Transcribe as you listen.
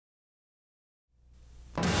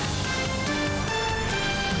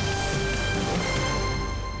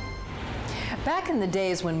Back in the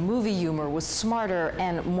days when movie humor was smarter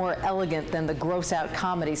and more elegant than the gross-out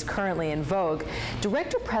comedies currently in vogue,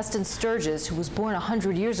 director Preston Sturges, who was born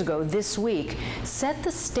 100 years ago this week, set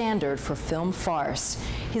the standard for film farce.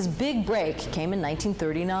 His big break came in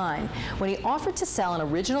 1939 when he offered to sell an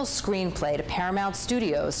original screenplay to Paramount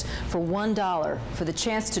Studios for $1 for the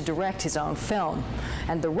chance to direct his own film.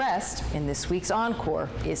 And the rest, in this week's encore,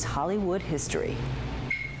 is Hollywood history.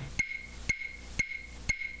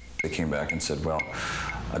 They came back and said, well,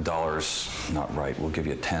 $1's not right, we'll give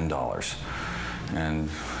you $10. And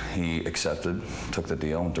he accepted, took the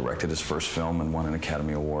deal, and directed his first film and won an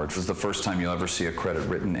Academy Award. It was the first time you'll ever see a credit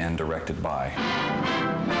written and directed by.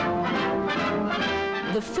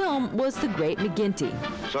 The film was The Great McGinty.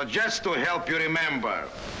 So just to help you remember.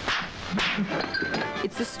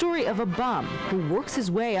 It's the story of a bum who works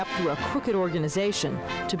his way up through a crooked organization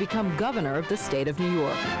to become governor of the state of New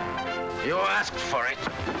York. You asked for it.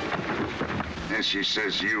 And she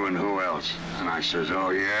says, you and who else? And I says,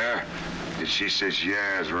 oh, yeah? And she says,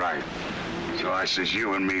 yeah, is right. So I says,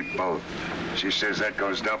 you and me both. She says, that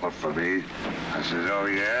goes double for me. I says, oh,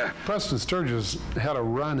 yeah? Preston Sturges had a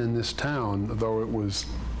run in this town, though it was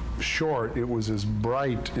short. It was as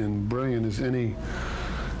bright and brilliant as any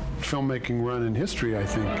filmmaking run in history, I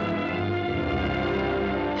think.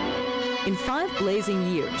 In 5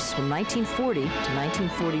 blazing years, from 1940 to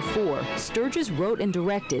 1944, Sturges wrote and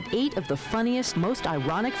directed 8 of the funniest, most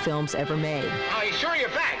ironic films ever made. Are you sure you're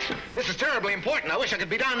facts? This is terribly important. I wish I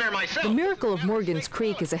could be down there myself. The Miracle of Morgan's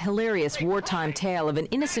Creek is a hilarious wartime tale of an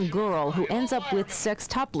innocent girl who ends up with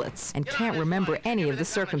sextuplets and can't remember any of the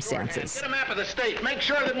circumstances. Get a map of the state. Make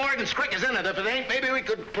sure that Morgan's Creek is in it. If it ain't, maybe we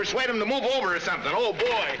could persuade him to move over or something. Oh,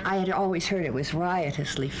 boy. I had always heard it was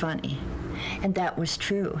riotously funny. And that was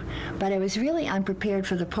true. But I was really unprepared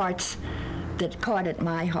for the parts that caught at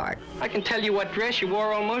my heart. I can tell you what dress you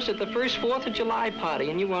wore almost at the first 4th of July party,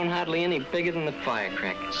 and you weren't hardly any bigger than the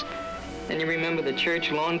firecrackers. Then you remember the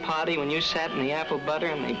church lawn party when you sat in the apple butter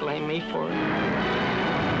and they blamed me for it?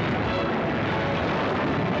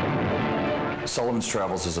 Sullivan's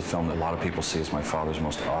Travels is a film that a lot of people see as my father's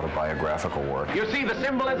most autobiographical work. You see the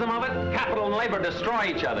symbolism of it? Capital and labor destroy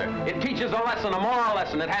each other. It teaches a lesson, a moral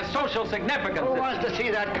lesson. It has social significance. Who wants to see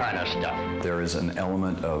that kind of stuff? There is an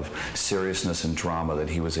element of seriousness and drama that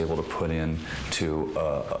he was able to put into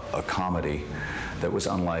a comedy that was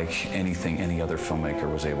unlike anything any other filmmaker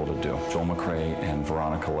was able to do. Joel McCrea and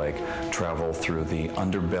Veronica Lake travel through the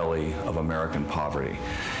underbelly of American poverty.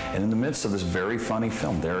 And in the midst of this very funny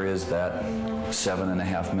film, there is that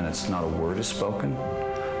 7.5 minutes. Not a word is spoken,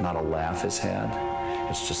 not a laugh is had.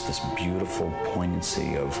 It's just this beautiful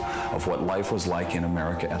poignancy of what life was like in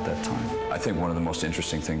America at that time. I think one of the most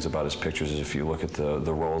interesting things about his pictures is if you look at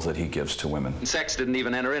the roles that he gives to women. Sex didn't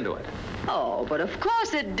even enter into it. Oh, but of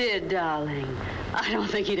course it did, darling. I don't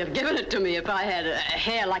think he'd have given it to me if I had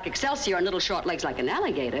hair like Excelsior and little short legs like an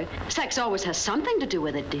alligator. Sex always has something to do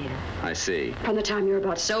with it, dear. I see. From the time you're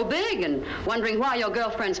about so big and wondering why your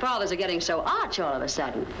girlfriend's fathers are getting so arch all of a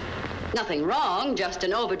sudden. Nothing wrong, just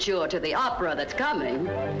an overture to the opera that's coming.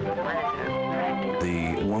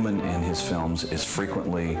 The woman in his films is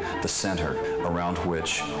frequently the center around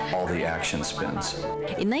which all the action spins.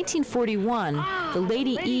 In 1941, The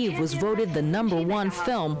Lady Eve was voted the #1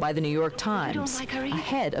 film by the New York Times,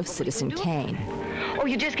 ahead of Citizen Kane. Oh,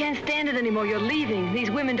 you just can't stand it anymore. You're leaving.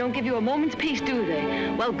 These women don't give you a moment's peace, do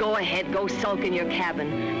they? Well, go ahead. Go sulk in your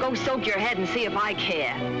cabin. Go soak your head and see if I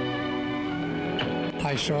care.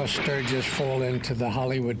 I saw Sturges fall into the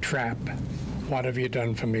Hollywood trap. What have you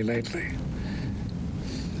done for me lately?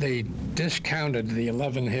 They discounted the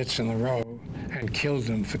 11 hits in a row and killed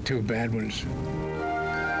them for 2 bad ones.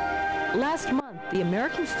 Last month, the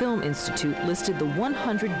American Film Institute listed the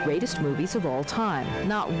 100 greatest movies of all time.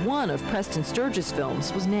 Not one of Preston Sturges'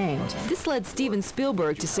 films was named. This led Steven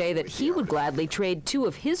Spielberg to say that he would gladly trade 2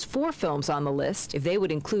 of his 4 films on the list if they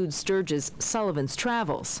would include Sturges' Sullivan's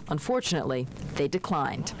Travels. Unfortunately, they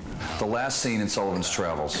declined. The last scene in Sullivan's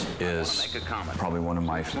Travels is probably one of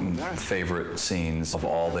my favorite scenes of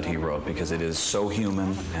all that he wrote because it is so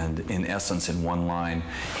human and in essence in one line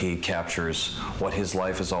he captures what his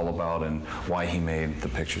life is all about and why he made the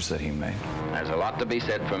pictures that he made. There's a lot to be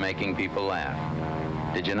said for making people laugh.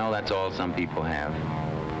 Did you know that's all some people have?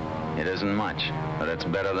 It isn't much, but it's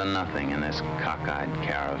better than nothing in this cockeyed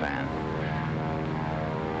caravan.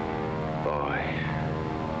 Boy.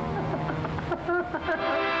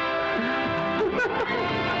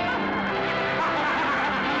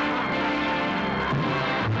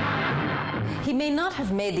 He may not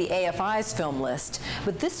have made the AFI's film list,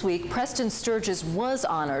 but this week Preston Sturges was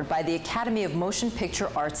honored by the Academy of Motion Picture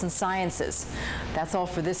Arts and Sciences. That's all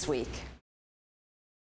for this week.